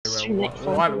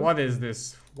What is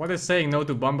this? What is saying no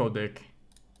to Bumbo Dick?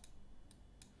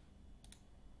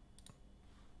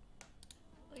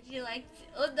 Would you like to?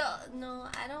 Oh no,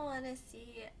 I don't want to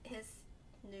see his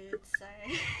nudes.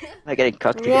 Sorry. Am I getting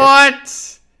cocked again?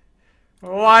 What?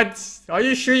 What? Are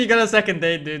you sure you got a second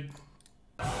date, dude?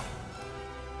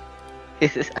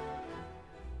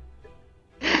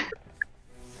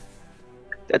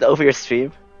 That over your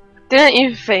stream? Didn't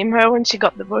you fame her when she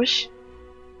got the bush?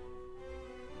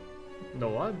 The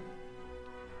what?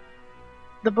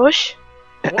 The bush?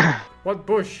 What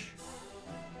bush?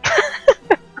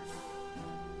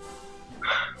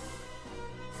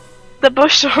 The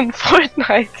bush on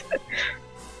Fortnite.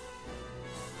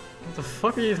 What the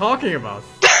fuck are you talking about?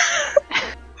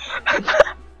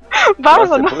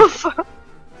 Baron also.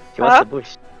 She wants the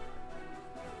bush.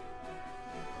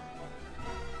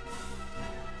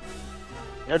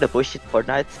 You know the bush in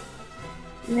Fortnite?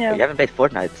 Yeah. You haven't played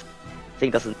Fortnite. Thing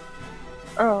doesn't.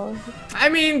 Oh. I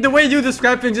mean, the way you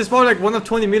describe things is probably like one of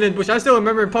 20 million bush. I still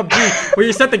remember in PUBG where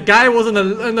you said the guy was in the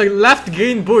left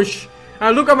green bush. And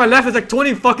I look at my left, it's like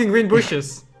 20 fucking green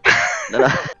bushes. No.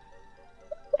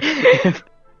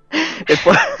 If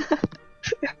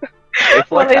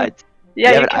Fortnite,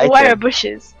 yeah, you can wear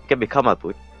bushes. You can become a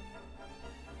bush.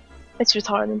 It's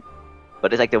retarded.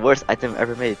 But it's like the worst item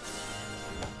ever made.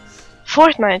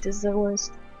 Fortnite is the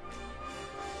worst.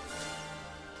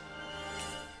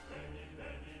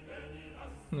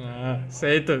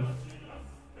 Satan.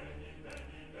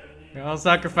 I'll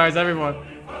sacrifice everyone.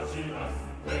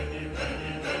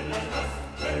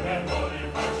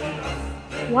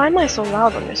 Why am I so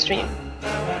loud on your stream?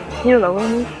 Can you lower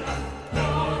me?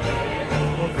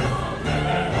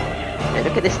 Hey,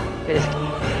 look at this. Look at this.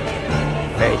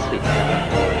 Very sweet.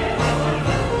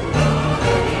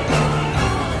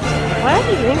 What are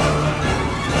you doing?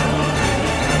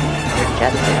 Your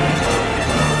cat is there.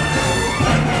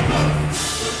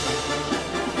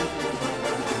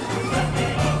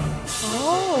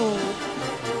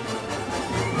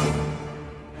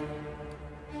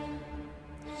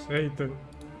 Satan.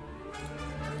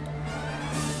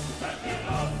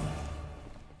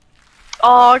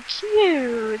 Oh,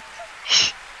 cute.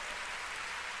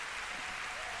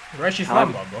 Where's she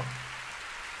from, Bubba?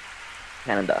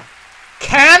 Canada.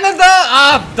 Canada?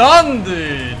 I'm done,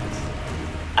 dude.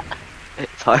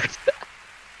 It's hard.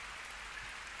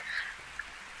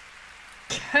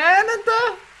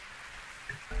 Canada?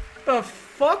 The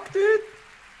fuck, dude?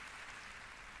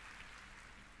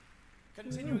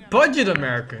 Budget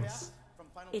Americans.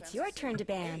 It's your turn to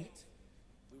ban.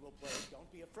 We will play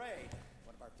Don't Be Afraid,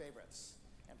 one of our favorites.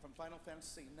 And from Final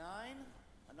Fantasy IX,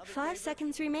 another 5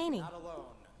 seconds remaining. Not Alone.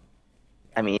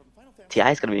 I mean,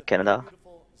 TI is gonna be in Canada.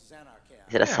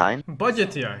 Is it a sign?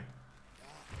 Budget TI.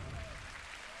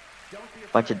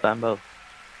 Budget Bambo.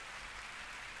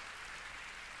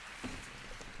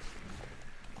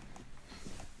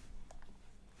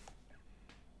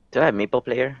 Do I have Meeple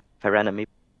player? If I ran a Meeple?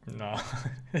 No.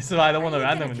 This is why I don't want to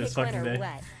random in this fucking day.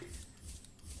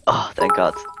 Oh, thank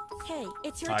God. Hey,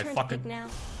 it's your turn to pick now.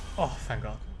 Oh, thank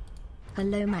God.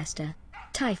 Hello, Master.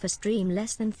 Tie for stream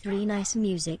less than 3 nice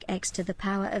music x to the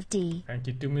power of D. Thank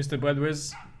you to Mr.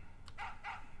 Breadwiz.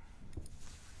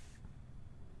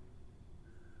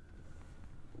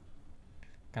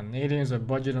 Canadians are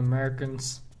budget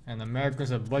Americans, and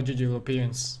Americans are budget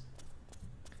Europeans.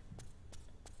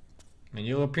 And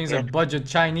Europeans are budget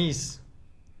Chinese.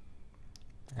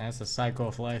 That's the cycle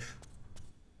of life.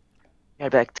 You're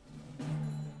back.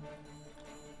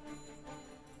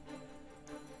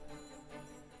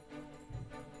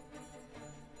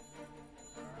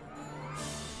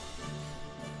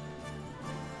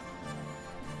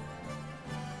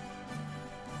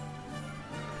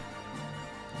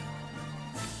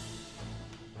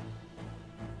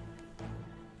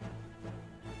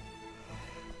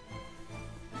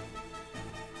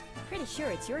 Pretty sure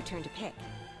it's your turn to pick.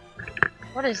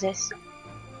 What is this?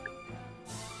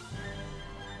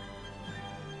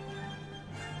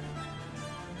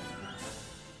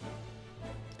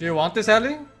 Do you want this,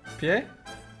 Ellie? PA?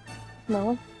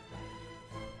 No.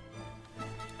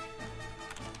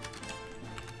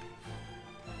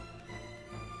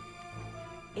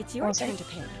 It's your turn to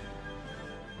pick.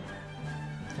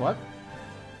 What?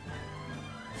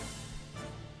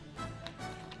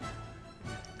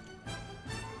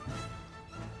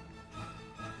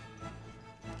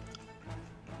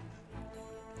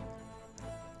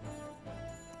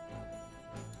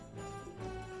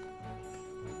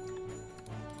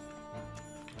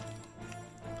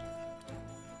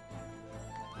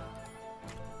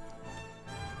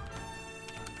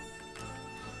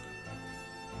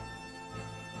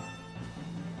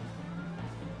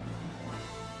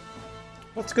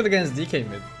 What's good against DK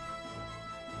mid?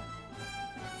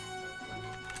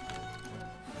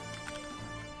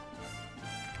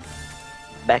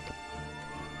 Back.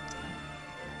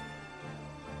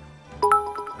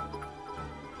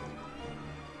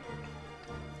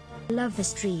 Love the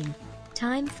stream.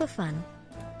 Time for fun.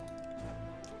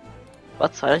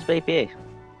 What? I don't play PA.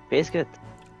 PA is good.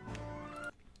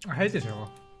 I hate this hero.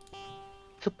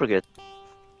 Super good.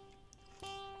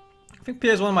 I think PA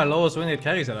is one of my lowest win rate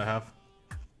carries that I have.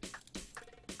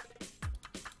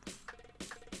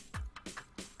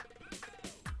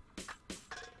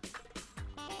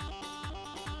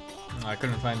 I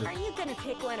couldn't find it. Are you gonna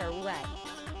pick one or what?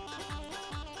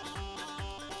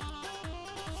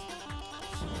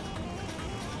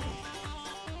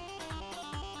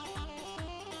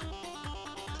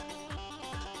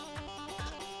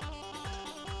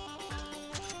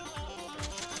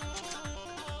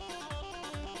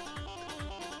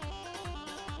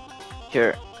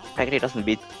 Sure. Pangolier doesn't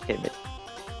beat him,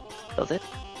 does it?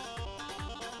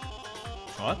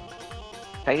 What?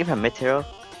 Pangolier from mid hero.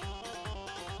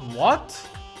 What?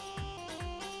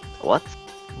 What?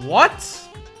 What?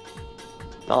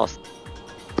 Lost.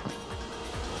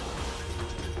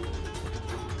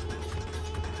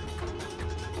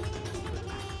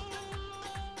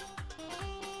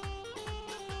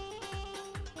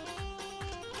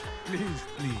 Please,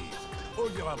 please,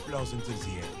 hold your applause until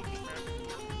the end.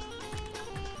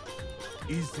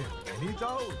 Is there any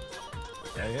doubt?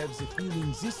 I have the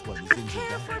feeling this one is in the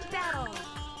Prepare bag. for battle.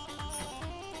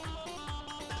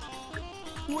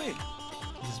 Wait,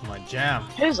 This is my jam.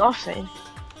 Who's off lane?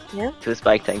 Yeah? Two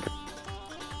spike tank.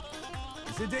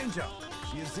 it's a danger.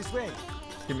 She is this way.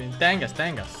 Give me Tangas,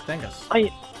 Tangas, Tangas. Are you...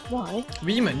 Why?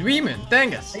 Women,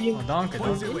 Tangas. Are you- Oh, danke,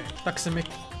 What's danke. the way? Tack så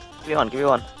mycket. Give me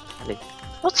one. Ali.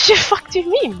 What the fuck do you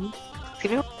mean?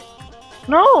 Give me one.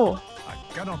 No! I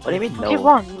cannot. What do you mean? Okay, No.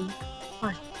 one.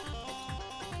 Fine.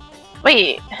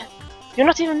 Wait! You're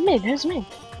not even mid, who's mid?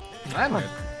 I'm good.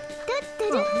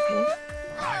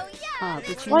 Oh,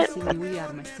 okay. What?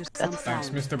 Thanks,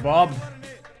 Mr. Bob.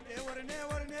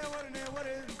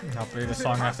 I'll play the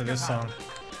song after this song.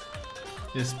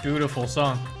 This beautiful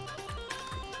song.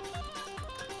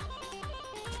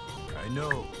 I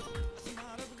know.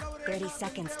 30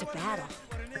 seconds to battle.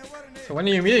 So when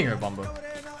are you meeting her, Bumbo?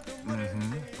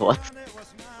 What?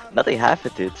 Nothing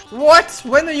happened, dude. What?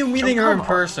 When are you meeting her in come on.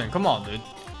 person? Come on, dude.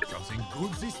 Something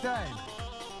good this time.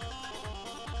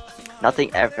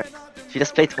 Nothing ever. She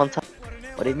just played one time.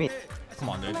 What do you mean? Come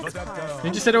on, dude. Not that girl.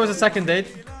 Didn't you say there was a second date?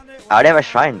 I would have a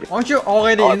shrine, dude. Aren't you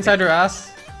already Oh, inside her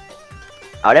ass?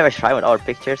 I would have a shrine with all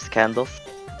pictures, candles.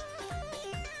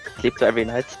 Sleep to every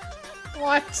night.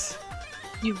 What?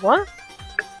 You what?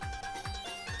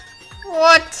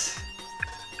 What?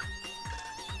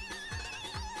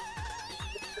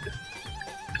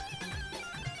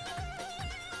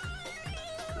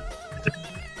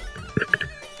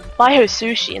 Buy her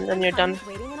sushi and then you're done.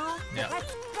 Waiting and all? Yeah.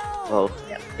 Let's go. Whoa.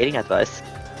 Eating advice.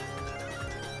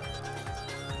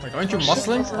 Wait, aren't you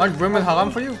Muslim? Aren't women haram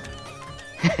for you?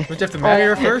 Don't you have to marry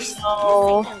her first?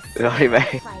 Oh. We already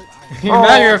married. Fight. You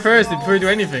marry her first before you do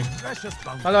anything. Precious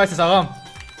bunk. Otherwise it's haram.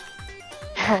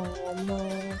 Oh no.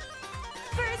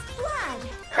 First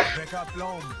blood. Pick up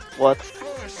long. What?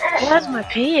 Where's my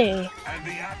PA? And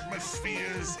the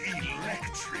atmosphere's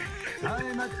electric.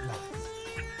 I'm at last.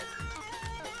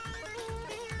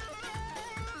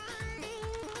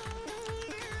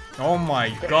 Oh my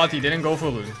god, he didn't go for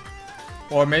Loon.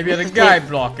 Or maybe the guy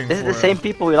blocking This is for the same him.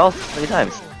 people we lost 3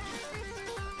 times.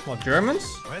 What, Germans?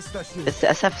 Rest assured. It's the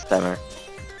SF spammer.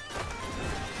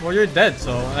 Well, you're dead,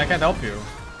 so I can't help you.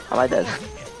 Am I dead?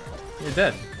 You're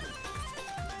dead.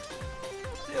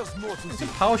 There's more to see.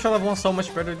 How shall I have won so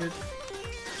much better, dude?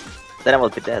 Then I will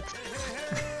be dead.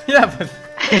 Yeah, but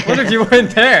what if you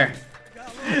weren't there?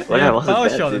 What if I Yeah, wasn't power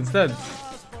dead, shot dude? instead.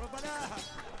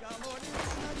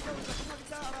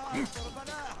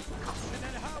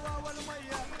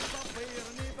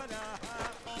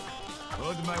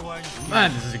 Hold my wine.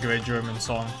 Man, this is a great German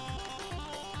song.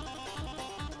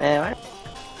 Eh,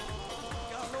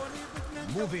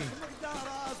 Moving.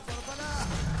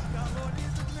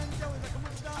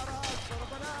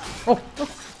 Oh! Oh.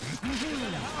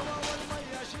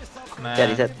 Man. yeah,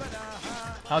 he said.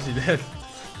 How's he dead?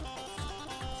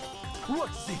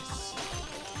 What's this?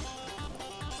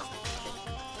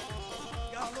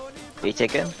 We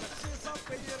chicken?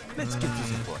 Let's get to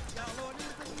the point.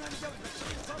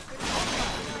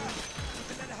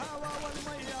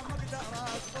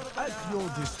 At your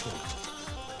disposal.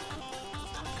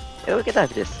 Yeah, we can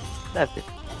have this. Have this.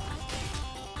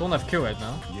 Don't have Q right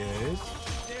now. Yes.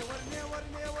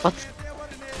 What?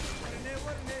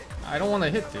 I don't want to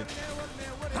hit, dude.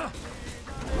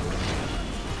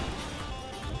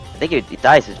 I think he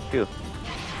dies, it's true.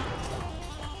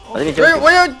 Wait,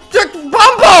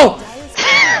 Bumbo!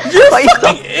 You Why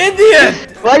fucking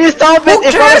idiot! Why you stop it?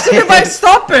 Who cares if I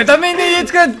stop it? I mean,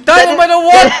 it's gonna die no matter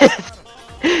what!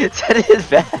 That is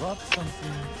bad.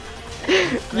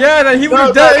 Yeah, then he would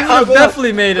have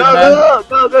definitely made it, man.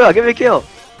 Go, give me a kill.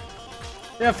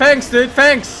 Yeah, thanks, dude,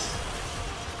 thanks.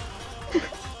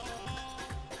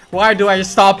 Why do I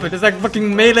stop it? It's like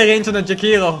fucking melee range on a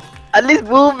Jakiro. At least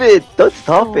move it. Don't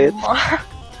stop it.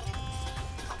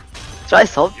 Try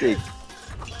something.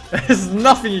 There's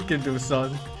nothing you can do,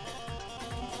 son.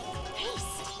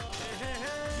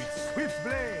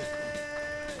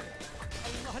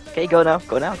 Okay, go now.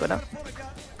 Go now.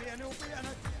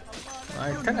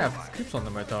 I kind of have creeps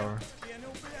on my tower.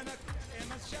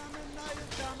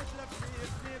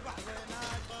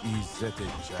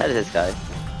 That is this guy.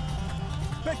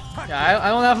 Yeah, I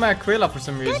don't have my Aquila for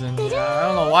some reason. Yeah, I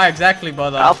don't know why exactly,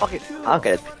 but I'll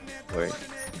get it. Don't worry.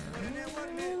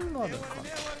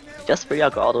 Motherfucker. Just for you, I'll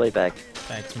go all the way back.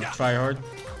 Thanks, me try hard.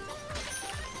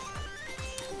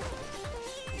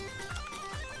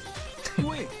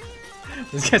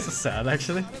 This guy's so sad,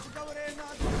 actually.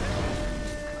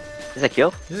 Is that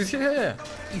kill? Yeah.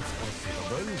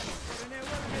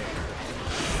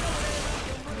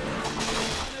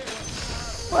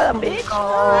 What a bitch!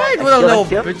 Right, what a little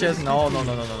bitches. No.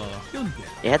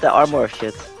 You had the armor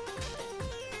shit.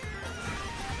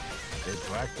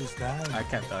 I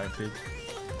can't die, pig.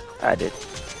 I did.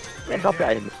 Yeah, drop your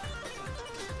item.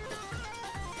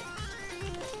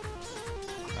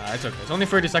 It's okay. It's only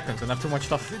 30 seconds and I have too much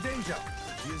stuff.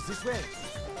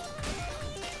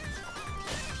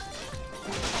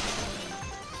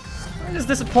 I'm just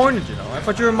disappointed, you know. I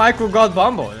thought you were Micro God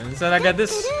Bombo, and instead I got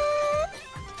this.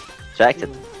 Jacked it.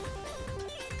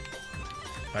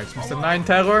 Thanks, Mr. 9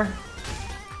 Terror.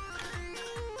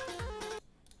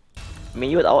 I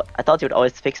mean, I thought you would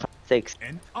always fix my mistakes.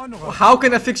 Well, how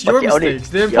can I fix your mistakes?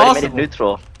 They're you only made impossible. it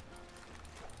neutral.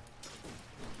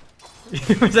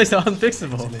 Your mistakes are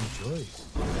unfixable. I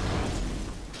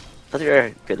thought you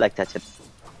were good like that.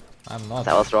 I'm not.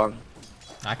 That was wrong.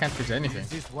 I can't fix anything.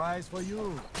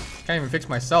 Can't even fix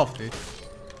myself, dude.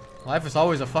 Life is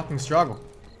always a fucking struggle.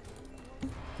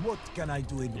 What can I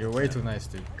do? You're way too nice,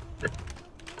 dude.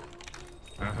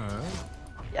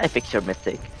 Yeah, I fixed your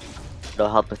mistake. No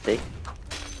help mistake.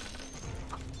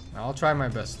 I'll try my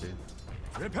best, dude.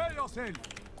 Prepare yourself.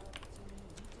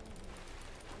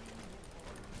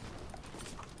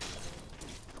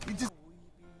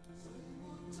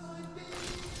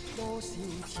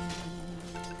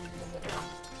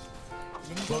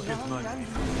 Pocket money.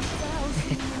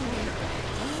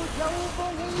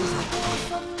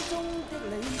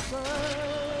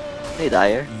 Did he die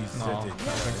here? No, I don't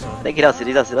think so. I think he does.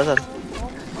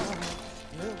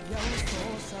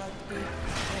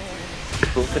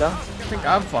 Poop it out. I think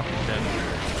I'm fucking dead.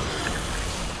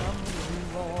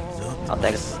 I'll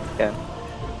take it again.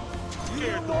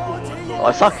 Oh,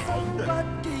 I suck.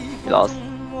 You lost.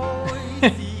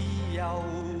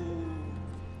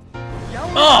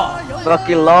 Oh!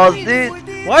 Fucking lost,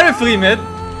 dude. Why the free mid?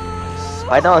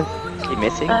 Why not? Keep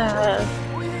missing.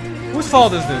 Whose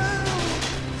fault is this?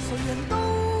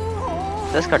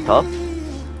 This card top.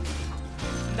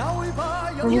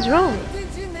 He's wrong.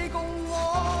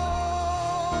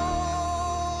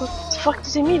 What the fuck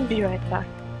does he mean, be right back?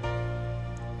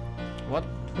 What?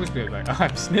 Who's be right back?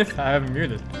 I'm Sniff, I haven't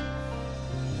muted.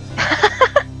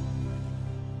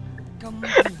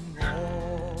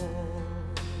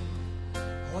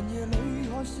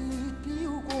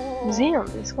 Is he on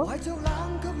this one?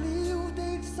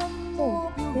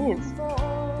 Oh, he is.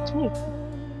 It's me.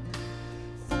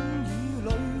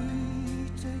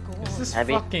 Is this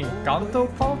Heavy. fucking Kanto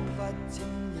pop?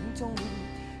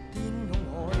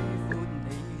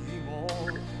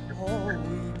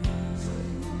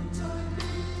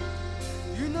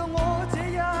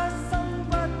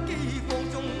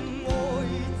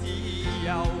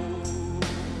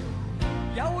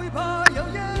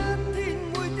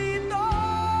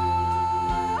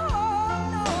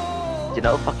 You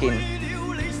know, fucking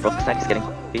Rucksack is getting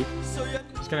beat.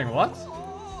 He's getting what?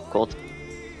 Gold.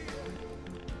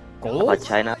 Gold? About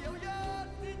China.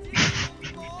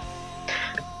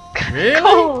 Really?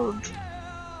 Cold!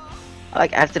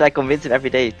 Like, after I convince him every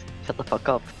day, shut the fuck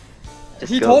up.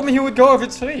 Just He go. told me he would go if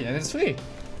it's free, and it's free.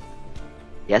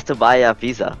 He has to buy a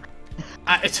visa.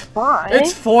 Why?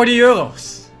 It's 40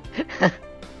 euros.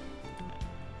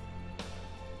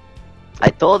 I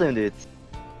told him, dude.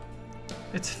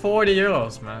 It's 40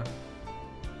 euros, man.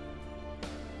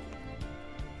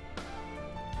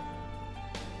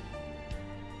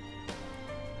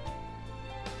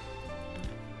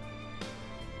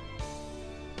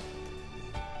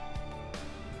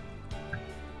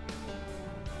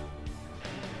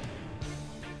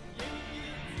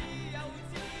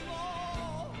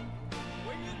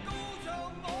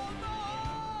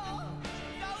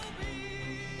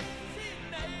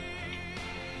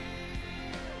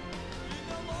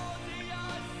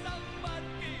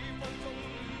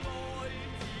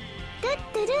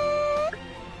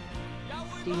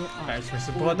 Guys, we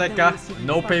support that guy.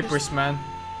 No papers, man.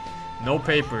 No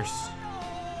papers.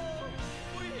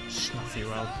 Snuff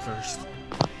you out first.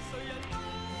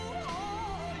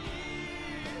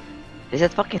 They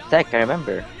said fucking tech, I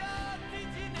remember.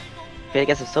 Played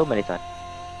against him so many times.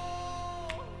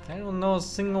 I don't know a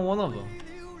single one of them.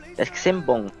 That's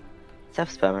Simbong. Self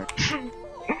spammer.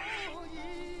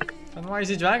 Then why is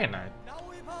he Dragon Knight?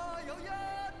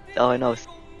 Oh, I know.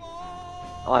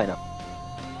 Oh, I know.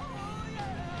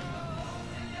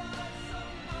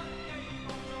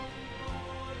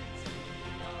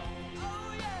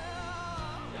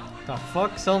 The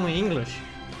fuck? Tell me English.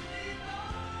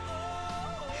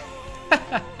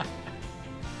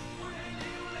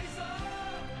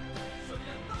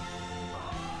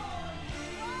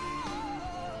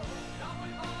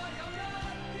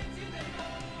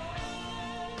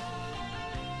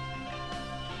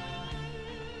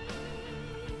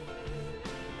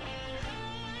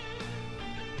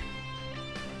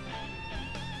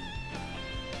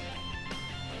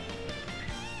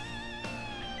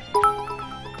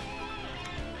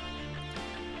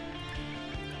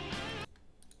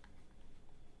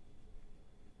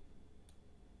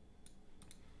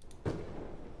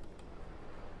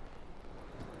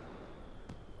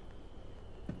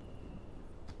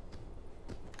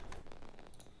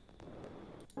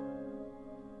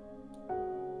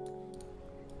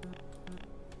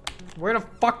 Where the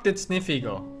fuck did Sniffy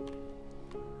go?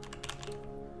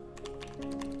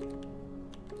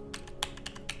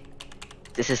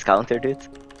 This is counter, dude.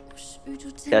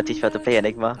 Gotta teach me how to play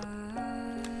Enigma.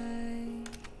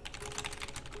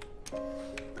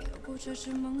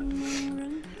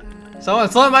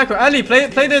 Someone micro. Ali, play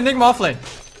the Enigma offlane.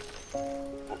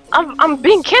 I'm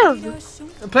being killed.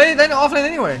 Play it then offlane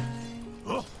anyway.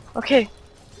 Okay.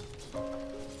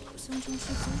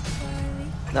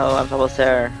 No, I'm almost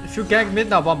there. If you gank mid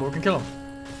now, Bombo, we can kill him.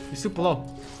 He's super low.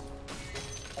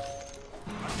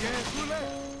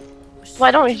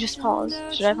 Why don't we just pause?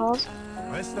 Should I pause?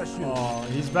 Oh,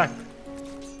 he's back.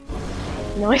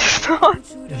 No, he's not.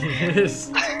 He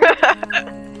is.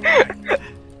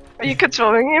 Are you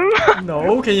controlling him?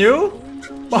 No, can you?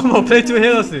 Bombo, play 2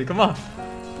 healers, come on.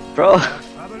 Bro.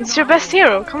 It's your best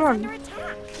hero, come on.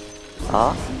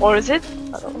 Huh? Or is it?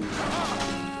 I don't know.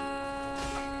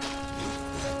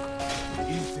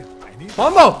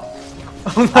 Bombo!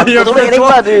 Oh no, you're doing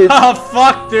Enigma, dude. Oh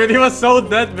fuck, dude, he was so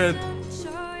dead, man.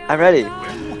 I'm ready.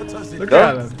 Look Go.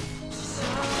 at him.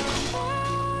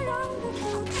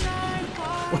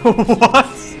 What?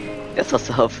 That's what's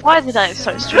up. Why did I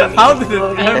start streaming? How did it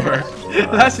ever?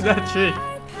 That's that tree.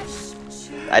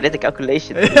 I did the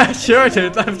calculation. Yeah, sure,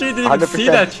 dude. I'm sure you didn't even see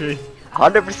 100%. that tree.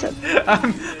 100%.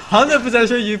 I'm 100%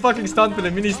 sure you fucking stunned with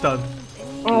a mini stun.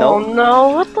 Oh no,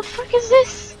 what the fuck is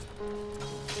this?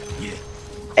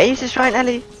 Hey, you just trying,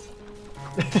 Ellie.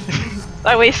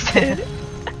 I wasted.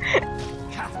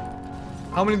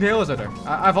 How many heroes are there?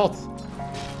 I vault.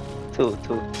 Two.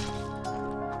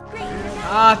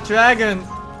 Ah, dragon.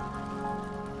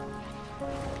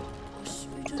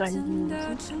 Do I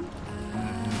need something?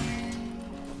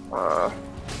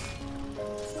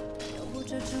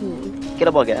 Get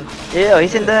up again. Yeah,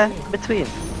 he's in the between.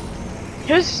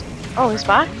 Here's. Oh, he's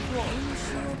back?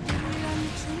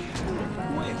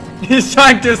 He's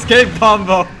trying to escape,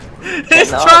 Bombo. He's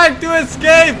trying to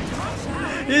escape.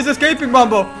 He's escaping,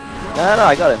 Bombo. No,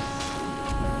 I got him.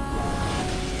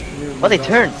 Oh, they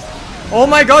turned. Oh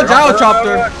my god, Gyro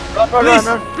Chopper.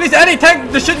 Run. Please, Eddie,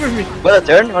 tank the shit with me. Want a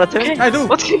turn? I do.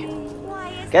 What's he?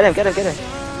 Get him.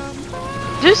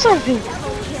 Do something.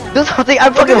 Do something.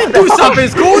 I'm What fucking do something?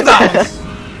 It's cooldowns.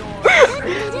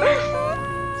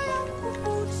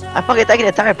 I'm fucking taking the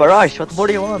entire barrage. What more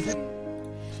do you want?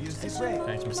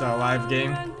 Thanks, Mr. Live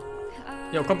game.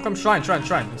 Yo, come, shrine.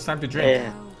 It's time to drink.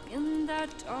 Yeah.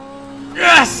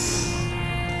 Yes!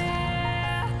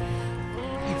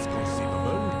 It's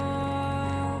conceivable.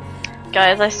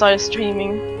 Guys, I started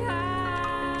streaming.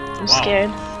 I'm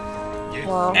scared.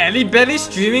 Wow. Ellie Belly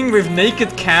streaming with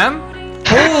naked cam?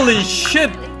 Holy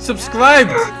shit!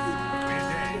 Subscribed!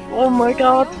 Oh my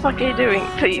god, what the fuck are you doing?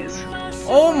 Please.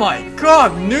 Oh my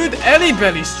god, nude Ellie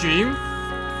Belly stream?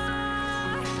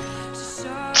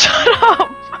 Shut up!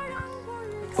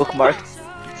 Bookmarked.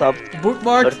 Sub.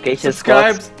 Bookmarked, Notifications,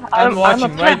 subscribed, and watching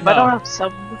I'm a right pleb, I don't now. have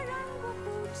sub.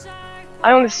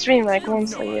 I only stream like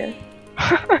once a year.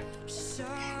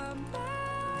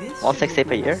 168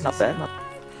 per year, not bad.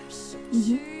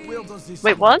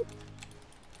 Wait, what?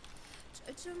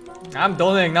 I'm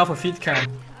donating now for feet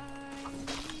cam.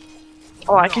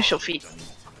 Oh, I can show feet.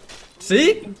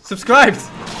 See? Subscribed!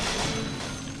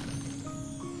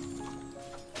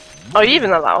 Are you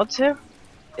even allowed to?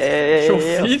 Show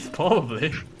Yeah. feet?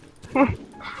 Probably.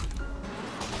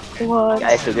 What?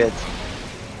 Guys, so good.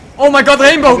 Oh my god,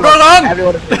 rainbow! Go on!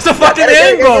 Everyone. There's a fucking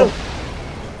Yeah, rainbow!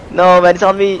 No, man, it's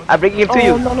on me. I'm bringing him to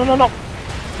you. No, no, no, no.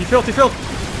 He failed, he failed.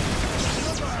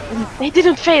 He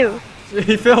didn't fail.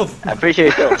 He failed. I'm pretty sure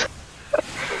he failed.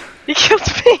 He killed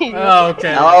me. Oh,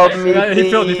 okay. Help me, He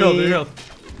failed, he failed, he please. failed.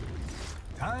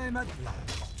 Time at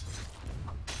last.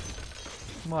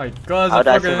 My god, How did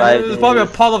I survive there's probably a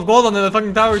this? pot of gold under the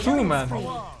fucking tower too, man.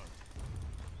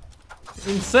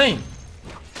 Insane.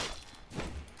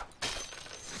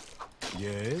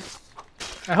 Yes.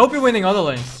 I hope you're winning other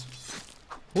lanes.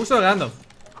 Who's so random?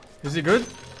 Is he good?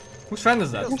 Whose friend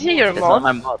is that? Isn't he your It's not mod?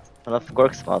 my mod. One of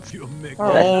Gork's mods. You make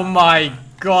Oh my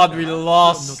god, we not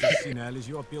lost. as senile as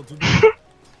you appeal to me.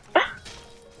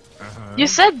 You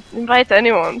said invite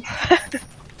anyone.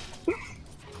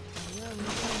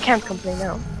 Can't complain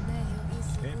now.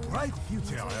 A bright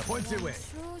future points away.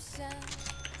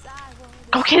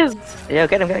 Go kill. Yeah,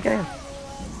 get him.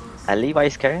 I leave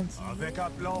Ice Karen. Avec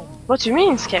aplomb. What do you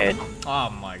mean scared? Oh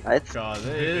my It's- god,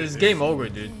 it's game over,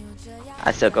 dude.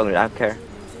 I still going, I don't care.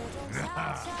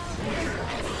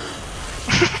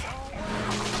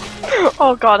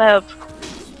 Oh god, help.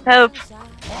 Help.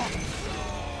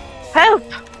 Help.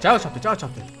 Ciao, chop it, ciao,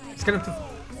 chop it. Let's get him too.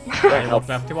 Yeah, He help. walked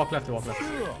left, he walked left, he walked left.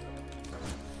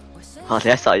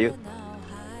 Holly, I saw you.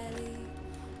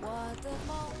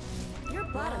 Your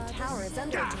bottom tower is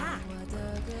under attack.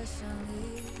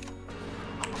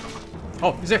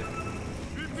 Oh, he's there.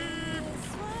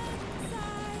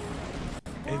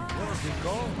 And where's it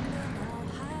go?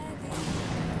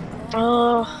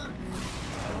 Oh.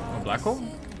 A black hole?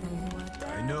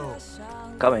 I know.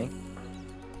 Coming.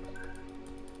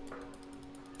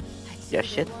 Yeah,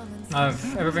 shit.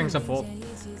 Everything's at fault.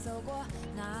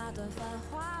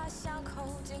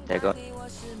 There you go.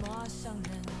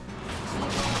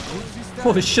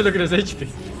 Holy shit, look at his HP.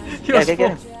 He Yeah, was get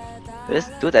him. full.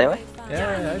 Just do it anyway.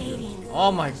 Yeah, I do.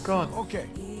 Oh my god. Okay.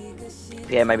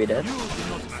 Yeah, might be dead.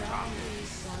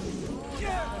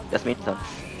 Just meet them.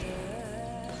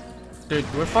 Dude,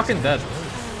 we're fucking dead.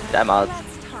 I'm out.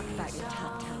 Let's talk about your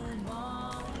top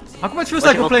tower. How come it feels What's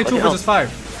like your we're playing ult? 2 What's your versus 5?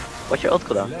 What's your ult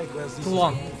cooldown? Like where's this Too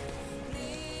long.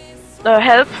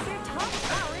 Help.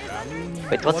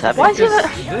 Wait, what's What happening? Why is he is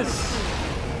this?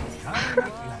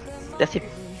 That's it.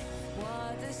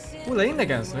 Who lane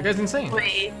against? The guy's insane.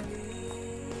 Wait.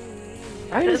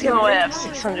 Are you There's just no way I gonna... have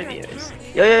 600 viewers.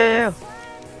 Yo.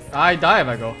 I die if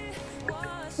I go.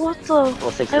 What the?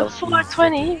 Well, 6 I have kills.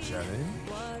 420. challenge?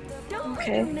 Don't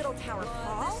Okay. let your middle tower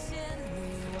fall.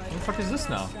 What the fuck is this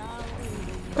now?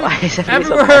 Why is everything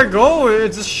so Everywhere I go,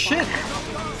 it's just shit.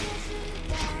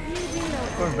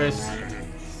 Go on base.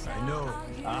 I know.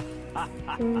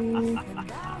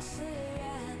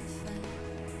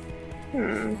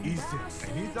 Easy.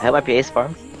 I need I have my PA's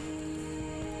farm.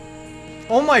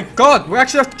 Oh my god, we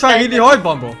actually have to try really hard,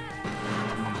 Bumble.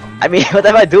 I mean, what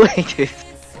am I doing, dude?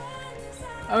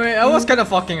 I mean, I was kind of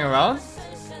fucking around.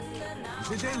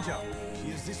 the danger.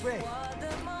 She is this way.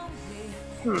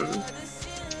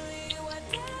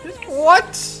 What?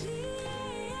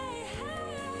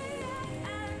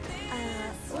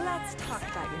 Let's talk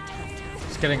about your top tower.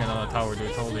 Just getting another tower,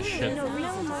 dude. Holy shit. No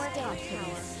reason more top tower.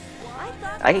 I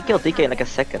thought I can kill DK in like a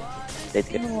second. Late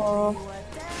game. Oh.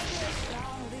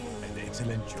 An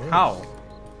excellent choice. How?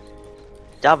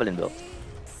 Javelin build.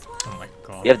 Oh my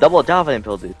god. You have double javelin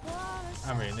build, dude.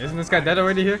 I mean, isn't this guy dead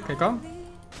already here? Can you come?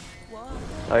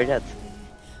 Sorry, dead.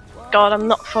 God, I'm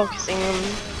not focusing on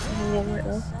him right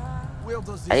now. Where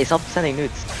does Hey, this stop sending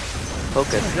nudes.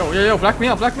 Focus. Yo, black me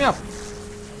up, black me up.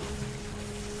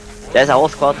 There's a whole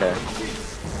squad there.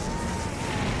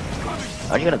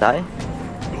 Are you gonna die?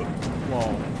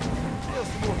 Whoa.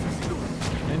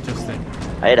 Interesting.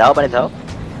 I need help, I need help.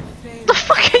 What the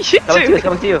fuck are you Coming to you, doing?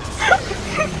 coming to you.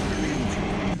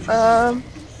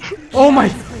 Oh my!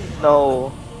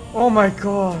 No. Oh my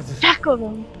god. Tackle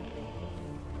them.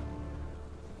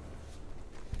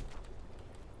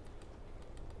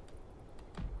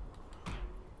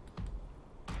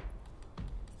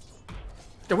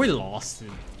 Yeah, we lost,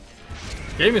 dude.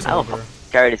 Game is I'll over.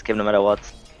 carry this game no matter what.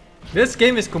 This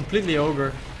game is completely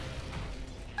over.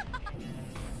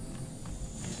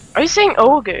 Are you saying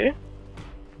ogre?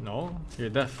 No, you're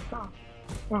deaf.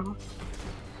 Oh.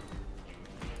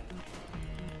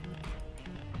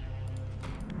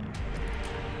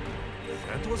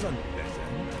 That was unpleasant.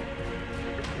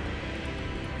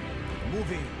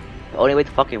 Moving. The only way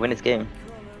to fucking win this game.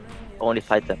 Only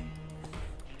fight them.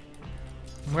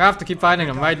 We have to keep fighting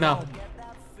them right now.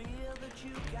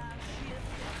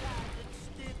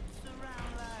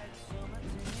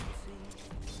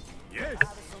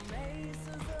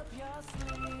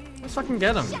 Let's fucking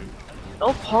get him.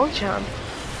 Oh, Pong-chan.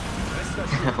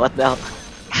 What now?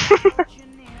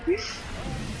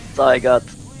 That's all I got.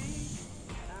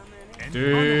 Dude,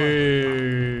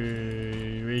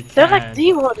 we They're like can't.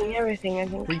 dewarding everything, I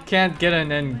think. We can't get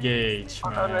an engage,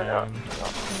 man. No.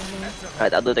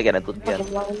 Alright, I'll do it again. I'll do it again.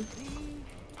 Fucking blind.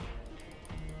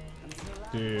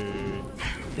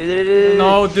 Dude.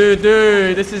 No, dude,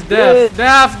 this is death.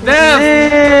 Death.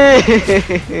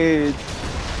 Dude.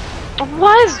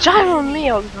 Why is Gyro on me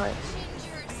all the time?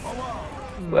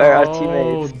 Where are Oh,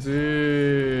 teammates?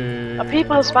 dude. Are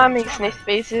people spamming sniff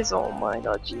faces? Oh my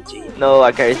god, GG. No,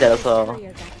 I carried that as well.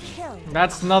 Warrior got killed.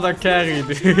 That's not a carry,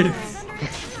 dude.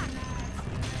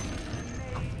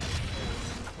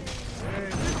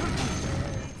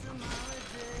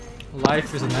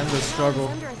 Life is an endless struggle,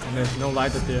 and there's no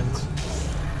light at the end.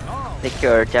 I think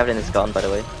your javelin is gone, by the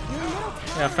way.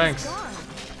 Yeah, thanks.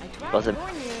 Was it?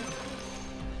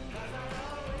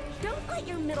 Don't let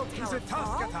your middle tower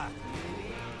fall.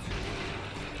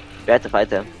 We have to fight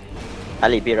them.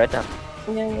 Ali, be right down.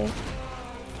 Yeah.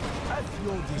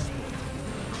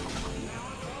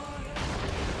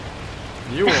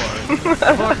 You are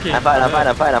fucking. I'm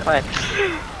fine.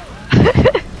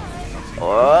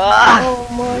 Oh. Oh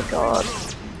my god.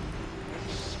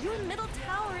 Your middle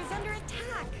tower is under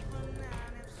attack.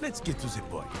 Let's get to the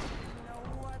point.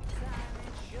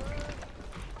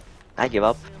 I give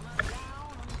up.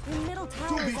 Your middle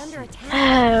tower is under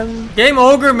attack. Game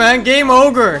over, man. Game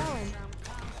over.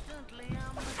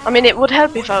 I mean, it would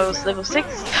help if I was level 6.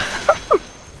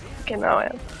 Okay, now I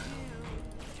am.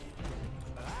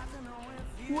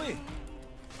 Wait.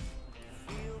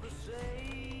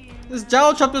 This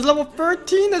Jowl Chop is level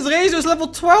 13. This Razor is level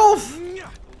 12.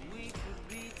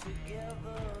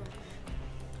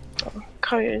 Oh,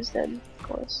 Courier is dead, of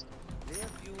course.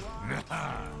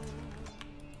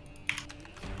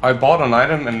 I bought an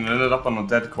item and it ended up on a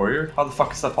dead courier? How the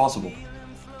fuck is that possible?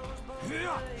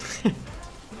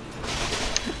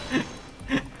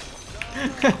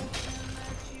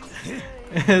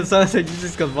 It sounds like you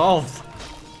just got involved.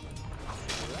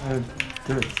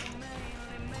 Good.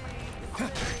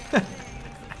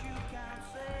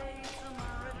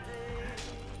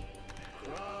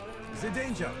 The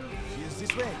danger. She is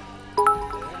this way.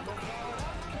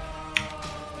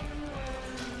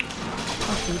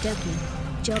 Okie dokie.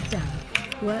 Job done.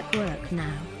 Work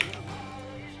now.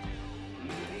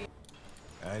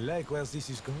 I like where this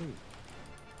is going.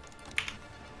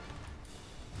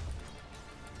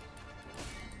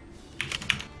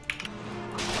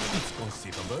 It's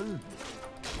conceivable.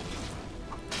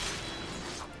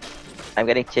 I'm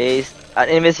getting chased. An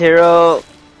enemy's hero.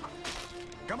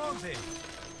 Come on then.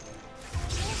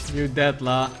 You dead,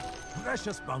 la.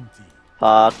 Precious bounty.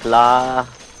 Fuck la.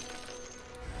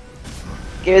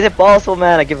 Give it a possible,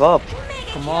 man. I give up.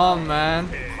 Come on, man.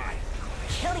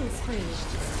 Killing spree.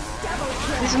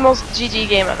 This is the most GG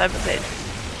game I've ever played.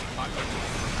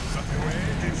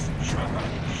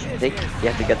 I think you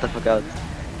have to get the fuck out.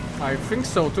 I think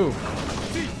so too.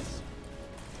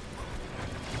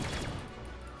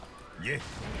 Yeah.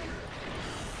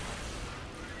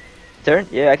 Turn?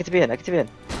 Yeah, I get to be in.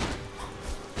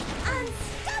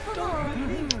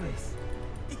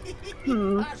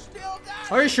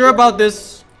 Are you sure about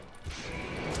this?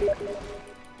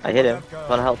 I hit him.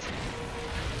 Wanna help?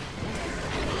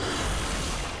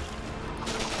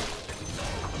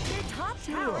 Your top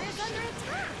tower is under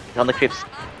attack. He's on the creeps.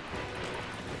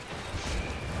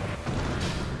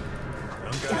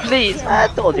 Please. I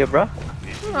told you, bro.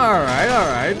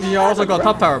 Alright. He also got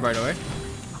top tower, by the way.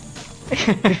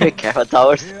 Careful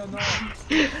towers.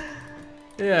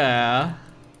 Yeah.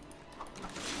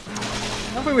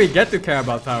 I don't think we get to care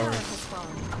about towers.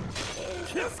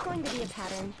 Is this going to be a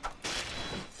pattern?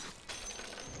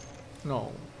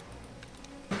 No.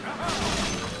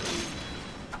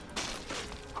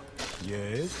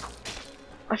 Yes.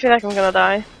 I feel like I'm gonna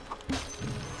die.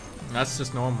 That's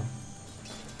just normal.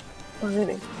 Oh,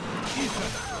 really?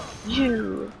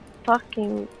 You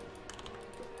fucking...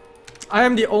 I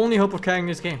am the only hope of carrying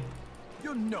this game.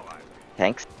 You know I.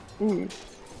 Thanks.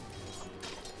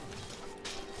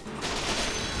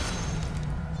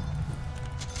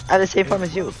 I have the same farm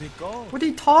as you. What are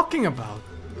you talking about?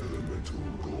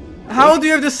 How do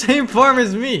you have the same farm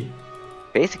as me?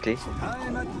 Basically.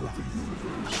 I'm at last.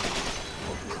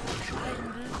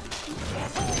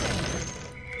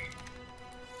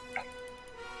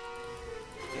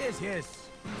 Yes.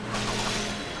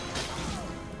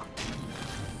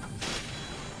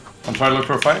 I'm trying to look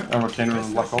for a fight. I'm Volcano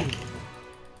and Black Hole.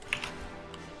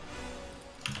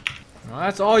 Well,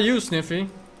 that's all you, Sniffy.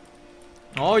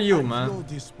 All you, man. Your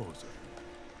disposal.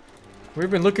 We've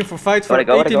been looking for fights for Wanna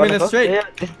go, 18 minutes straight. Yeah,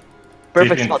 this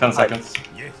perfect in spot 10 to fight. seconds.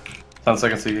 10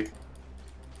 seconds CG.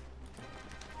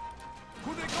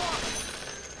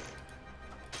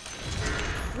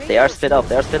 They are split up,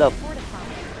 they are split up.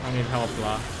 I need help,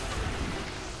 La.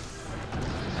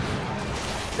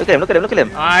 Look at him, look at him, look at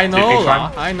him. I know, Taking La.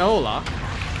 time. I know, La.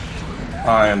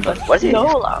 I am dead. What is he?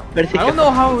 Lola. Where did he I don't go?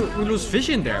 know how we lose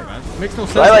vision there, man. Makes no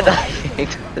sense. Why am I at all. dying?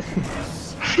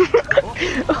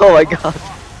 Oh my god.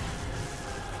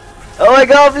 Oh my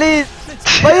god, please!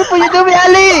 Why you do me,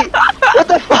 Ali? What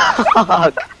the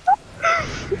fuck?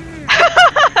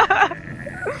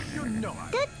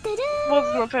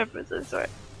 What's my purpose? I'm sorry.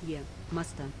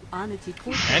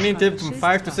 Any tip from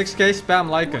 5 to 6k, spam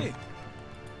Lycan.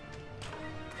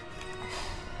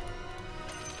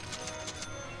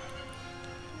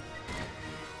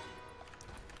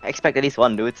 I expect at least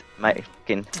one dude. My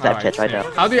fucking Snapchat right now.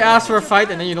 How do you ask for a fight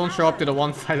and then you don't show up to the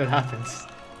one fight that happens?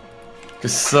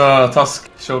 Because Tusk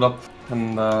showed up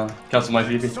and canceled my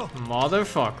VP.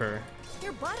 Motherfucker.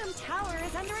 Your bottom tower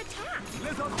is under attack.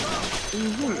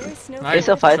 I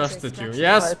still fight? trusted you.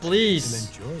 Yes, please.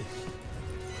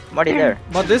 I'm already there.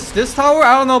 But this tower?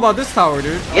 I don't know about this tower,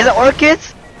 dude. Is it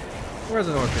orchids? Where's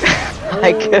an orchid?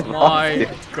 I Oh give my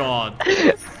up. god.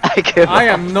 I give I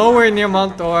up. am nowhere near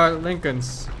Mount or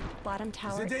Lincoln's. Bottom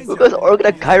tower is Who goes orc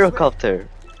like gyrocopter?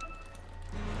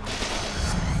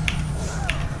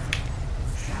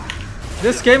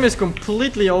 This game is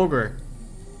completely ogre.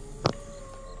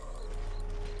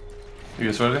 You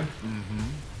guys ready? See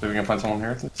if we can find someone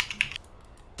here.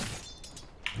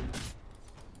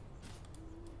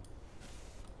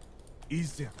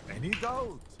 Is there any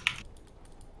doubt?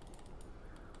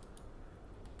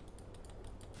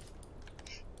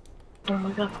 Oh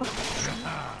my god.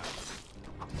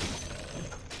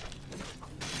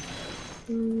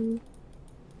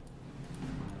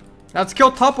 Let's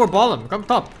kill top or bottom. Come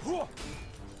top.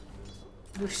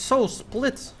 You're so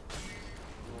split.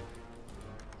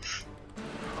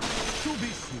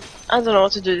 I don't know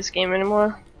what to do this game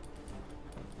anymore.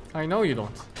 I know you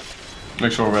don't.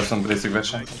 Make sure we have some basic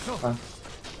vision. Fine.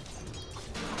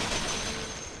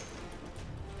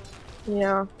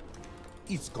 Yeah.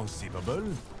 It's conceivable.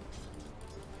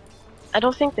 I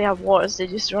don't think they have wars, they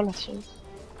just run at you.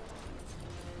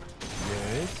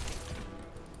 Yes.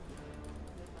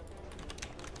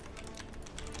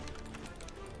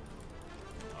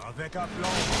 Avec un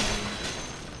plan.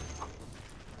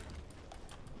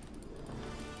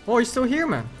 Oh, he's still here,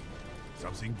 man.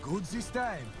 Something good this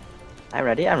time. I'm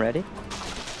ready, I'm ready.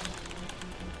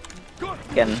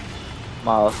 Again,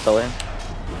 Miles stole him.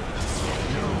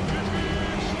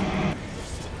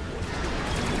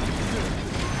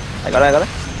 I got it.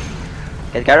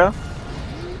 Get Garo.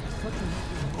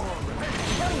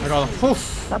 I got him.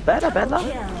 Oof. Not bad,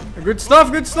 not. Good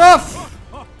stuff, good stuff.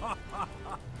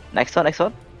 Next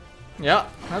one. Yeah,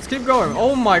 let's keep going.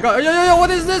 Oh my god. Yo,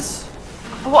 what is this?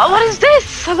 What is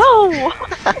this? Hello!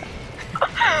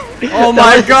 Oh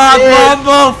my god,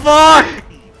 Bumble, fuck!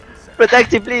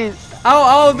 Protect him, please.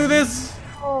 I'll do this.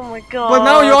 Oh my god. But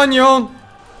now you're on your own.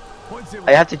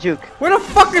 I have to juke. Where the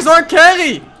fuck is our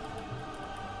carry?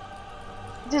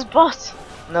 This bot.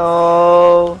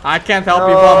 No. I can't help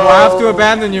you, Bumble. I have to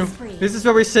abandon you. This is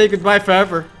where we say goodbye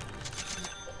forever.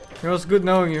 It was good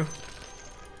knowing you.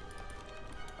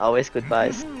 Always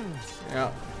goodbyes.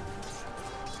 Yeah.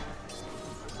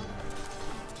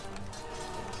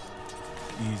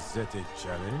 Is that a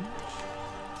challenge?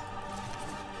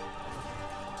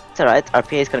 It's alright, our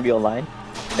PA is gonna be online.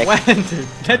 Next, When, dude?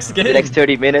 Let's get the next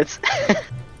 30 minutes.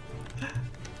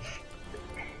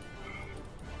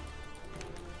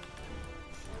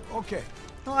 Okay.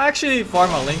 I'll actually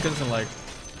farm my Lincolns in like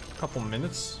a couple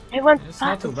minutes. It went It's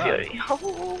not too Battle bad. Fury.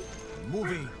 Oh.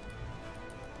 Moving.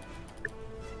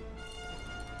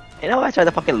 You know, I tried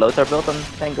the fucking Lothar build on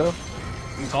Tango.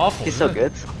 It's awful. He's so isn't it?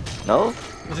 good. No?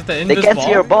 Is it the invis They can't ball?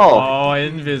 see your ball. Oh,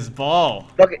 invis ball.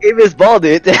 Fucking invis ball,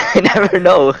 dude. I never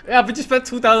know. Yeah, but you spent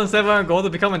 2,700 gold to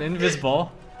become an invis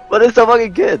ball. But it's so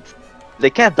fucking good. They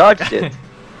can't dodge shit.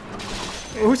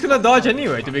 Who's gonna dodge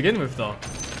anyway to begin with, though?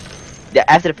 Yeah,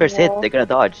 after the first hit, they're gonna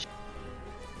dodge.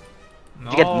 No,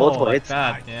 You get multiple like hits.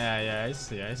 that. Yeah, I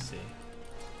see.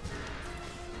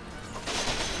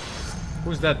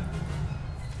 Who's that?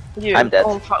 You. I'm dead.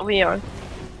 Oh, fuck, we are.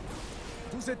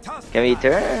 Can we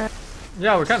turn?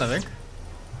 Yeah, we kind of think.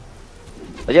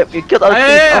 Oh, yep, you killed all the Yeah,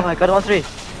 trees. yeah, yeah. Oh my god, 1-3.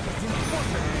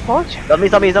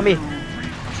 What? Zombie.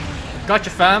 Gotcha,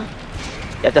 fam.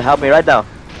 You have to help me right now.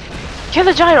 Kill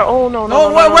the gyro. Oh no,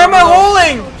 No, where am I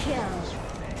rolling?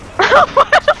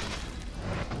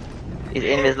 He's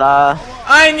invis la.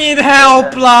 I need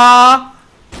help, la.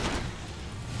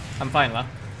 I'm fine, lah.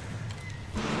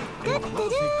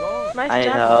 Nice I need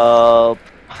job. help.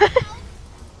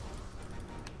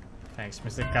 Thanks,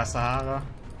 Mr. Kasahara.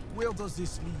 Where does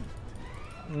this lead?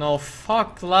 No,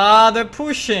 fuck, lah. They're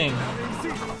pushing.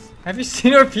 Have you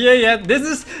seen our PA yet?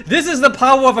 This is the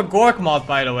power of a Gork mod,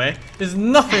 by the way. There's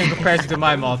nothing in comparison to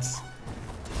my mods.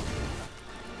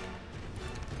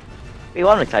 We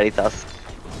want Claritas.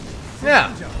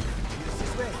 Yeah.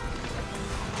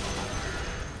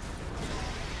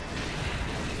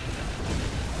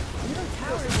 Middle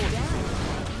tower is down.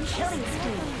 Killing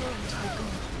spree.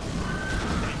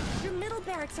 Your middle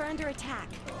barracks are under attack.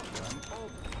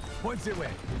 Points away.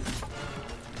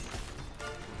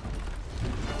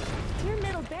 Your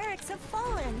middle barracks have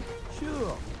fallen.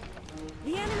 Sure.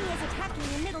 The enemy is attacking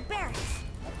your middle barracks.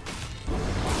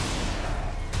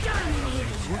 Dominating.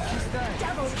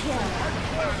 Double kill.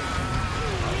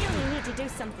 You really need to do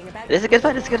something about This is a good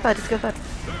fight, this is a good fight, this is a good fight.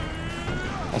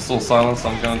 I'm still silenced,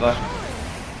 I'm gonna die.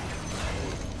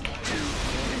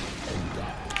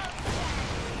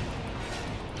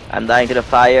 I'm dying to the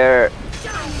fire.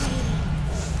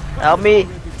 Help me.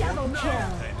 double kill.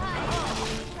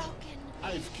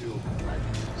 I've killed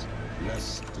dragons,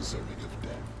 less deserving of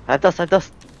death. I have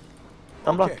dust.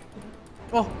 Don't block.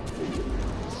 Oh.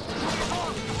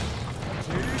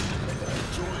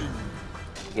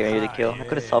 Giving you the kill. I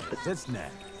could have stopped it. That's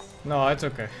next. No, it's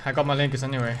okay. I got my Linkus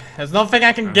anyway. There's nothing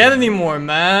I can get anymore,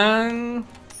 man.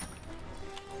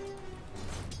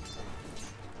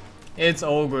 It's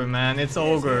ogre, man. It's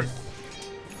ogre.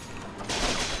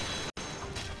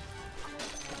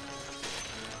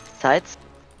 Sides.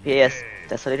 PAS.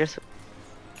 Desolators.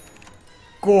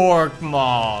 Gork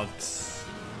mods.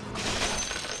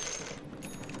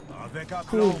 Avec un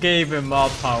Who plan. gave him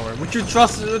mod power? Would you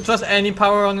trust any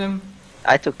power on him?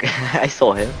 I took. I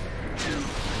saw him.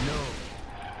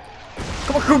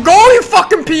 Come on, go, you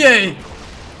fucking PA!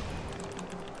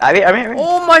 I mean.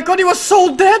 Oh my god, he was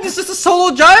so dead! This is a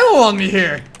solo gyro on me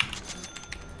here!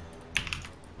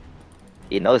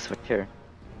 He knows for sure.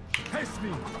 Pace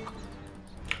me.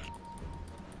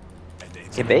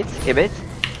 He baits. He baits.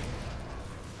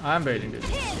 I'm baiting this.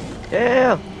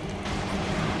 Yeah.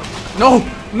 No!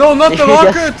 No, not the Yes.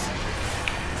 rocket!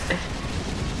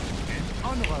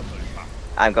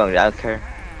 I'm going. I don't care.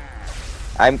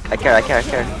 I care.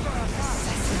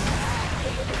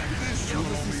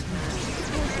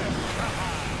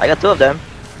 I got two of them.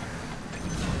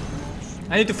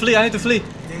 I need to flee,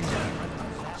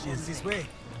 She is this way.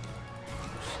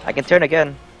 I can turn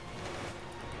again.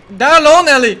 Down alone,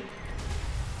 Ellie!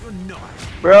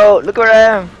 Bro, look where I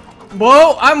am.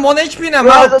 Bro, I'm 1 HP and I'm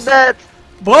Bro, out! I'm dead.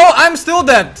 Bro, I'm still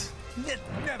dead!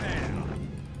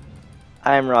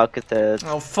 I'm rocketed.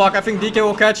 Oh fuck, I think DK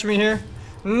will catch me here.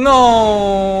 No!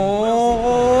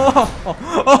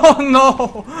 Oh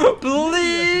no!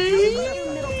 Please!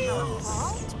 Your middle tower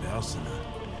fall.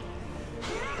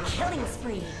 Killing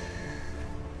spree.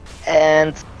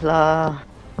 And blah.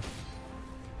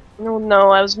 No,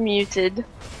 I was muted.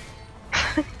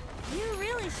 You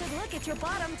really should look at your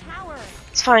bottom tower.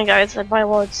 It's fine, guys. I buy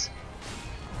Vods.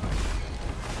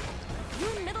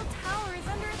 Your middle tower is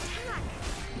under attack.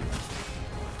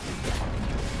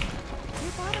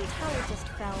 Your bottom tower just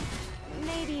fell.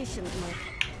 Maybe you shouldn't look.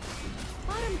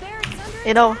 Bottom barracks under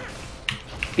You know, attack.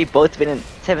 we both been in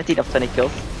 17 of 20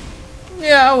 kills.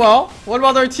 Yeah, well, what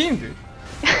about our team, dude?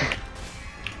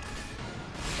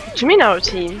 What do you mean our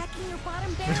team? Attacking your bottom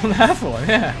We barracks. don't have one,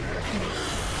 yeah.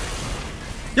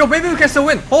 Yo, maybe we can still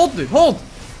win. Hold, dude, hold.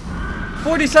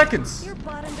 40 seconds. Your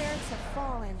bottom barracks have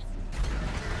fallen.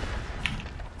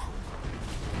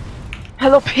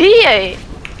 Hello, PA!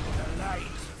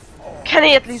 Can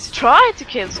he at least try to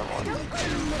kill someone? Don't let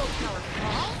your middle tower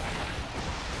fall.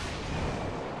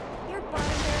 Your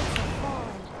bottom barracks have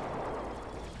fallen.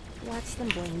 Watch them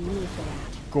blame me for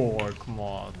that. Gork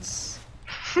mods.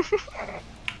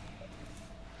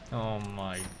 Oh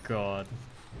my god.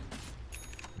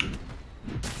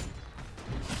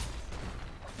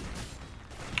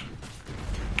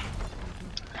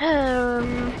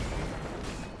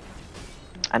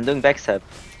 I'm doing backstab.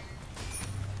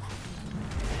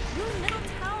 Your middle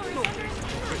tower is under attack.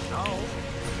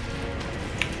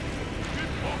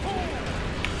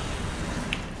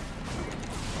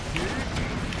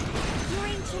 Your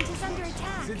ancient is under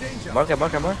attack. The danger. More. In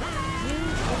ice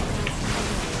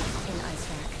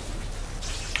rack.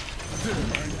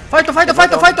 Fight!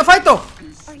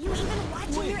 Are you even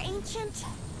watching your ancient?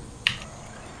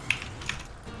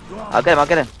 I'll get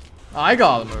him. I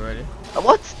got him already.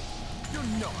 What?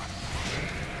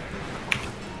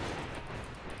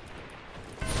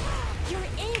 Your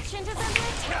ancient is under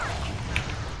attack.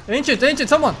 Ancient,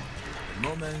 someone!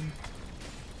 moment.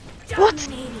 What?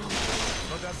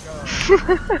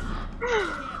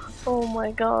 Oh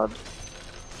my god.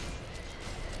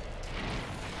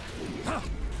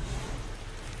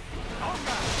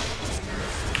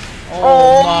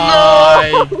 Oh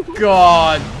my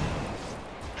god.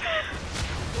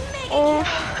 Oh.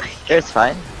 It's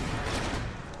fine.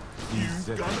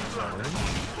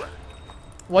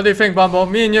 What do you think, Bumbo?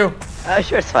 Me and you.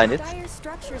 Sure, it's fine. It's Dire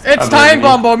structures It's I'm time, ready.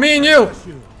 Bumbo. Me and you. let's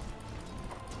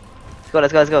go,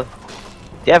 let's go, let's go. Do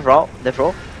you have raw? They have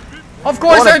raw? Of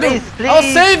course Wanna, I do. please, please. I'll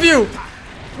save you.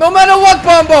 No matter what,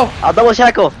 Bumbo. I'll double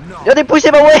shackle. Yo, they push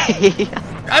him away.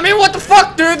 I mean, what the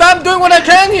fuck, dude? I'm doing what I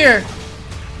can here.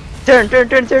 Turn.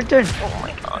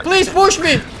 Please push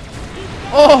me.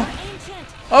 Oh.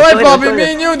 Alright, Let's go, Bobby. let's go,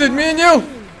 Me and you, dude. Me and you.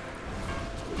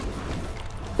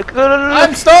 No.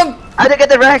 I'm stunned. I don't get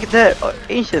the rack. The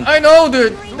ancient. I know,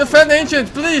 dude. Defend Ancient,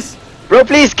 please. Bro,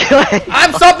 please kill it.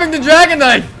 I'm stopping the Dragon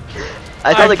Knight.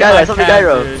 I saw the gyro. I saw the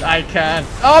gyro. Dude, I can't.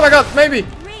 Oh my god, maybe.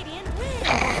 radiant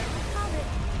win.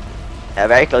 Yeah,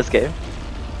 very close game.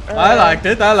 I liked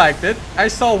it. I liked it. I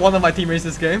saw one of my teammates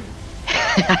this game.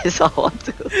 I saw one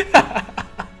too.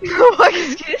 What?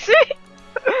 Excuse me?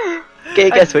 Can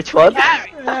you guess which one?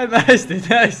 Yeah, nice, dude.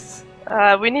 Nice.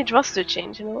 We need Ross to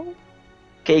change, you know?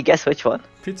 Can you guess which one?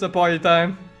 Pizza party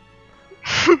time.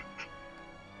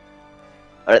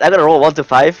 Alright, I'm gonna roll 1 to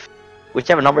 5.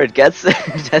 Whichever number it gets,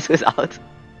 that's who's out.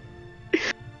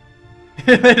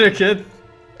 Later, kid.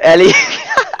 Ellie.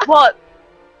 What?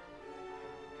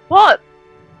 What?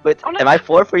 Wait, Oh, no. am I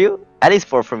 4 for you? Ellie's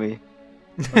 4 for me.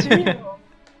 What do you mean?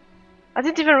 I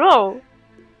didn't even roll.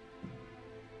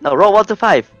 No, roll 1 to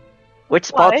 5. Which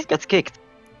spot Why? gets kicked?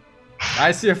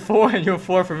 I see a 4 and you're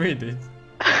 4 for me, dude.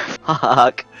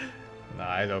 Fuck.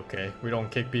 Nah, it's okay. We don't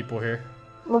kick people here.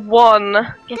 1.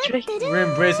 Get tricked. We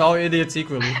embrace all idiots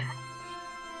equally.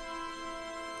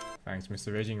 Thanks,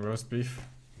 Mr. Raging Roast Beef.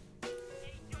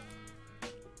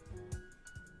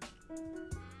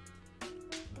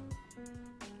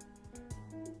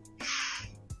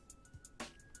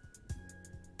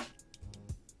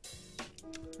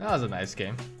 That was a nice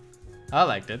game. I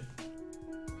liked it.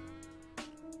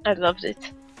 I loved it.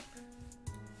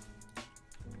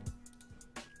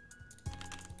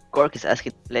 Gork is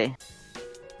asking to play.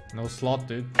 No slot,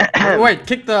 dude. Wait,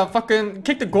 kick the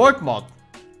Gork mod.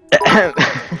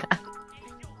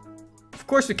 Of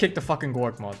course you kick the fucking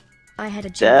Gork mod. I had a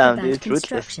joke Damn, about dude, ruthless.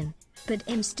 construction, but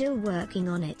I'm still working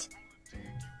on it.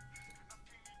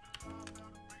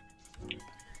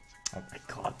 Oh my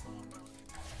god.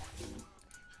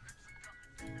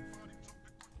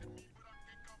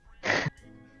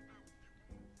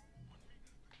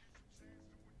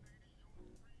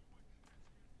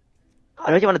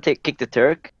 I don't want to kick the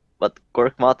Turk, but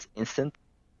Gork mod instant.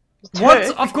 What?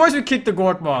 Turk? Of course we kick the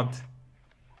Gork mod.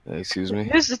 Excuse me?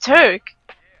 Who's the Turk?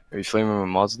 Are you flaming my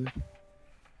mods, dude?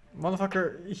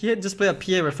 Motherfucker, he had just played a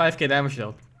PA with 5k damage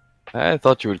dealt. I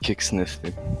thought you would kick Sniff,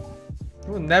 dude.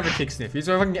 He will never kick Sniff. He's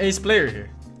a fucking ace player here.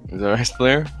 Is that a nice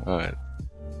player? Alright.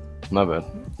 My bad.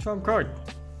 Trump card.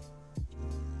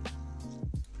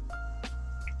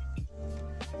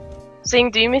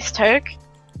 Sing, do you miss Turk?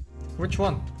 Which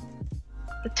one?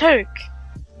 The Turk.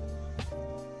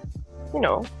 You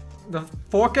know, The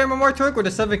 4k Memoir Turk or the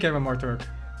 7k Memoir Turk?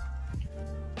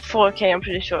 4K, I'm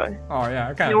pretty sure. Oh yeah, I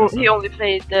He, can't. he only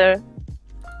played the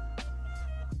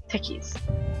techies.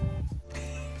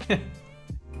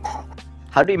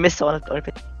 How do you miss someone at the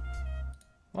Olympics?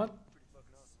 What?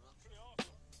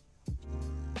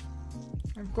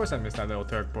 Of course I missed that little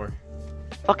Turk boy.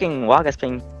 Fucking Waga's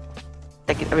playing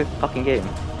Tekken every fucking game.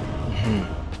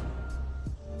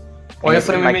 Oh, you're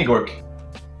flaming me, Gork.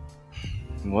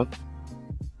 What?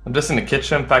 I'm just in the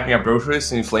kitchen packing up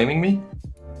groceries and you flaming me?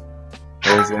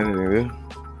 What was anything, dude?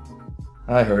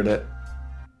 I heard it.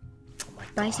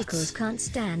 Bicycles can't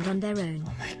stand on their own.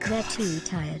 They're too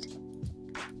tired.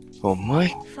 Oh my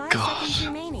 5 god. seconds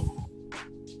remaining.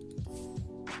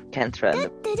 Can't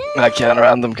random. I can't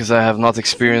random because I have not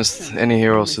experienced any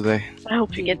heroes today. I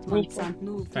hope you get me.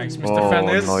 Thanks, Mr. Oh,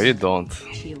 Fenris. no, you don't.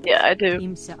 Yeah, I do.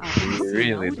 You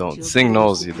really don't. Sing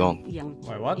knows you don't.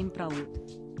 Wait, what?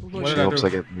 What She did I hopes do? I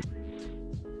get.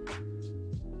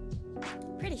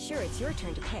 Pretty sure it's your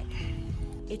turn to pick.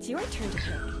 It's your turn to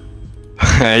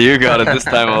pick. You got it this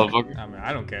time, motherfucker. I mean,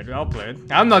 I don't care, dude. I'll play it.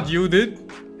 I'm not you, dude.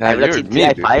 Yeah, Let's see, you're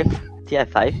me, dude. TI5.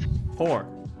 TI5. 4.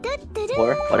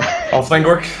 4. What? Offlane,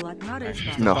 Gork.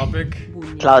 No. Topic.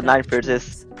 Cloud9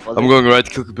 versus. I'm going right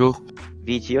kill the build.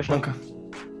 VG or something. Okay.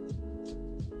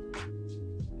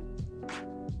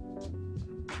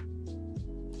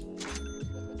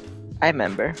 I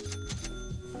remember.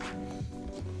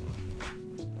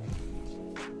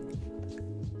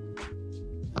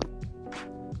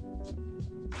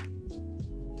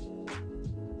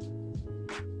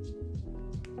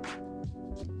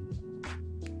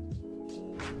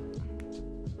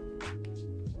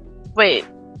 Wait.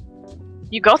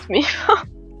 You got me?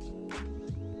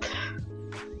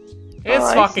 It's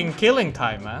I fucking killing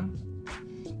time, man.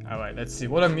 Alright, let's see.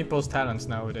 What are Meeple's talents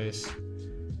nowadays?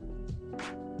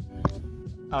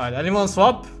 Alright, anyone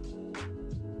swap?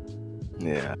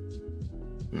 Yeah.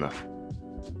 No.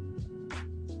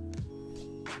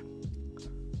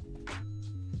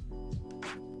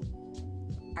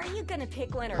 Are you gonna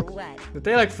pick one or what? Did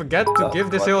they like forget to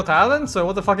give this hero talents, or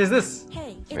what the fuck is this?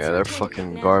 Hey, it's Yeah, they're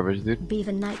fucking garbage, dude.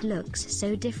 Beaver Knight looks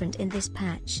so different in this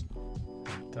patch.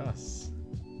 It does.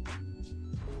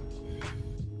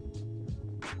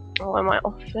 Oh, am I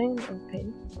offlane? Okay.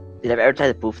 Did you ever try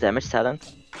the boof damage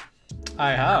talent?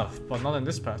 I have, but not in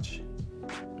this patch.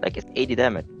 Like it's 80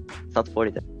 damage. It's not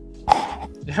 40 damage.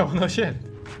 Yeah, well, no shit.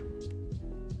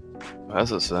 That's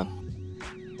what's sad.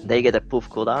 Then you get a poof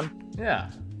cooldown.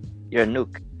 Yeah. You're a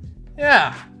nuke.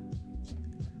 Yeah.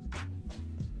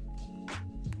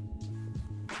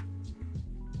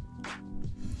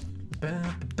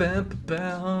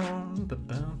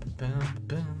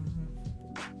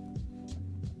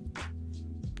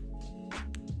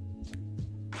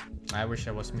 I wish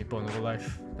I was Meepo in real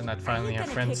life, and I'd finally have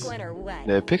friends. Pick one or what?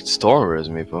 They picked Stormer as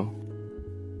Meepo.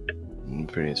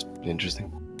 Pretty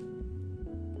interesting.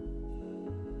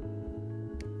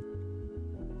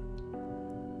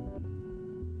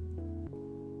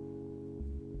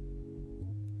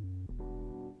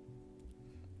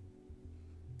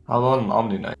 How on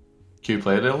Omni Knight? Can you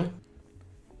play it, Ellie?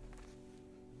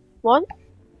 What?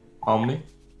 Omni?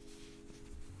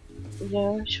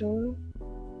 Yeah, sure.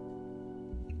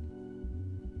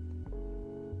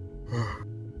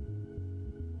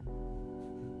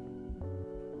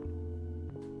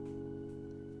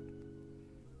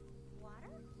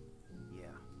 Yeah,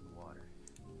 water.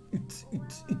 You're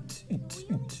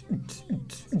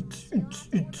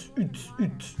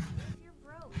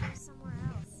broke. Go somewhere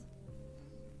else.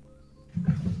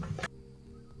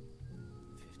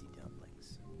 50 dumplings.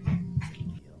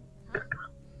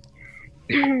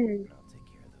 Deal. I'll take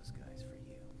care of those guys for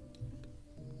you.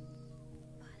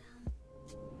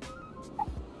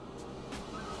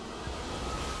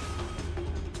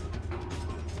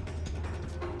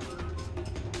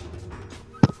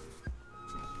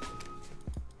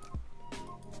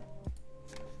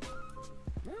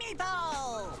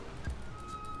 Meeple!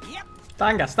 Yep.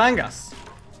 Tangas, tangas.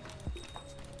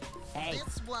 Hey,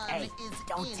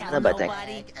 don't tell How about that?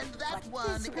 nobody. And that one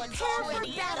is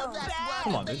pretty out of that one.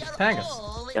 Come on, dude. Tangas.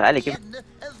 Yeah, Ali, give,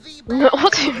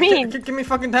 What do you mean? Give me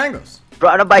fucking tangos. bro,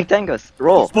 I don't buy tangos.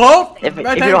 Roll. Bro, If buy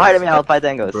you tangos. hire me, I'll buy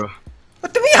tangos. Bro.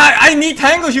 What do you mean? I need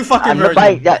tangos, you fucking I'm not virgin.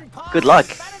 buying. Yeah, good luck.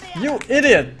 You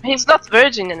idiot. He's not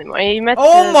virgin anymore. He met.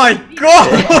 Oh my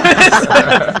god!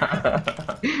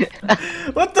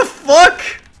 What the fuck?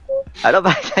 I don't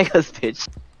buy tangos, bitch.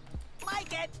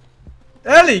 Like it.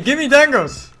 Ellie, give me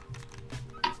tangos.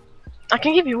 I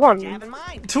can give you one. Have in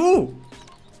mind. 2.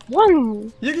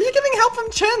 One. You're giving help from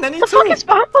Chen. I need The 2. fuck is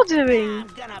Pampo doing? I'm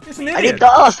gonna It's an I need idiot.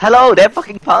 DOS. Hello, they're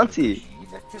fucking bounty.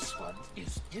 This one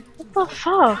is it. What the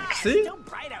fuck? See? so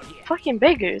bright out here. Fucking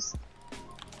beggars.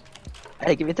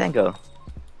 Hey, give me tango.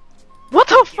 What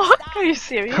the fuck? Are you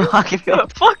serious? I'll give you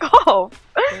Fuck off.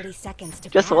 30 seconds to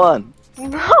just plan.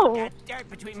 one. No. Got dirt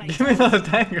between my Give me another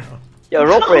tango. Yo,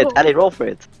 roll for it, No. Ali. Roll for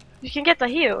it. You can get a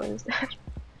heal instead.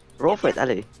 Roll for it,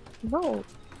 Ali. No.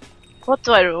 What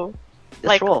do I roll? Just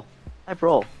Like- roll. I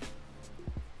roll.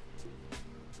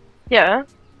 Yeah.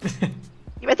 Give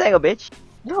me a tango, bitch.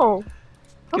 No.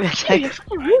 Give me a Okay, tango. you're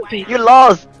fucking rude. You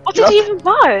lost. What You did you lost.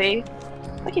 even buy?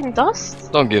 Fucking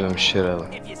dust? Don't give him shit,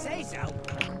 Ellie. If you say so.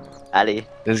 Ali.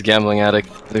 This gambling addict.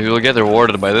 We will get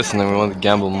rewarded by this and then we want to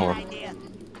gamble more. Idea.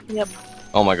 Yep.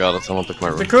 Oh my god, someone took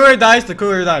my The room. courier dies, the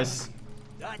courier dies.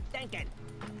 Good thinking.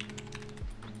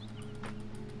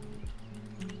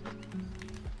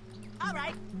 All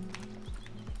right.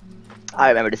 I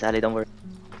remember this, Ali. Don't worry.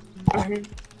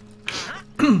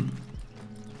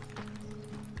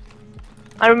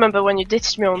 I remember when you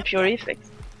ditched me on pure effect.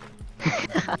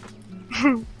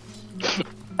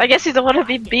 I guess you don't want to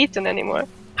be beaten anymore.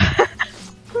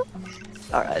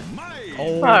 Alright.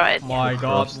 Oh Alright. my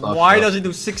god. Stuff, Why stuff. does he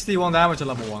do 61 damage at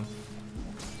level 1?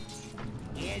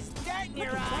 Here's dirt in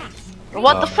your eyes.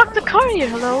 What the fuck, the courier?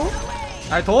 Hello?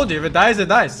 I told you, if it dies, it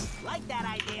dies. Like that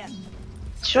idea.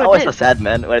 I Sure always so did. sad,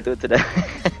 man, when I do it to them.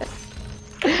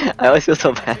 I always feel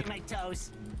so bad. Between my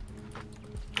toes.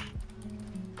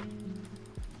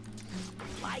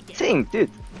 Like it. Sing, dude.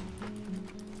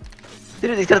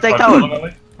 Dude, he's gonna take tower.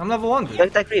 Ellie? I'm level 1, He's dude.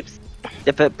 gonna take creeps.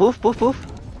 Yep, poof, poof, poof.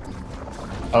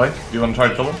 Ellie, do you want to try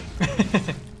to kill him?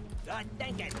 Good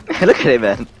thinking. Look at him,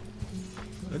 man.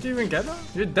 Did you even get that?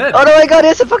 You're dead. Oh no, my god,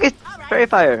 it's a fucking fairy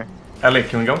fire. Ellie,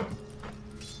 can we go?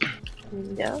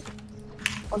 Yeah.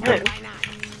 On who?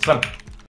 Sven.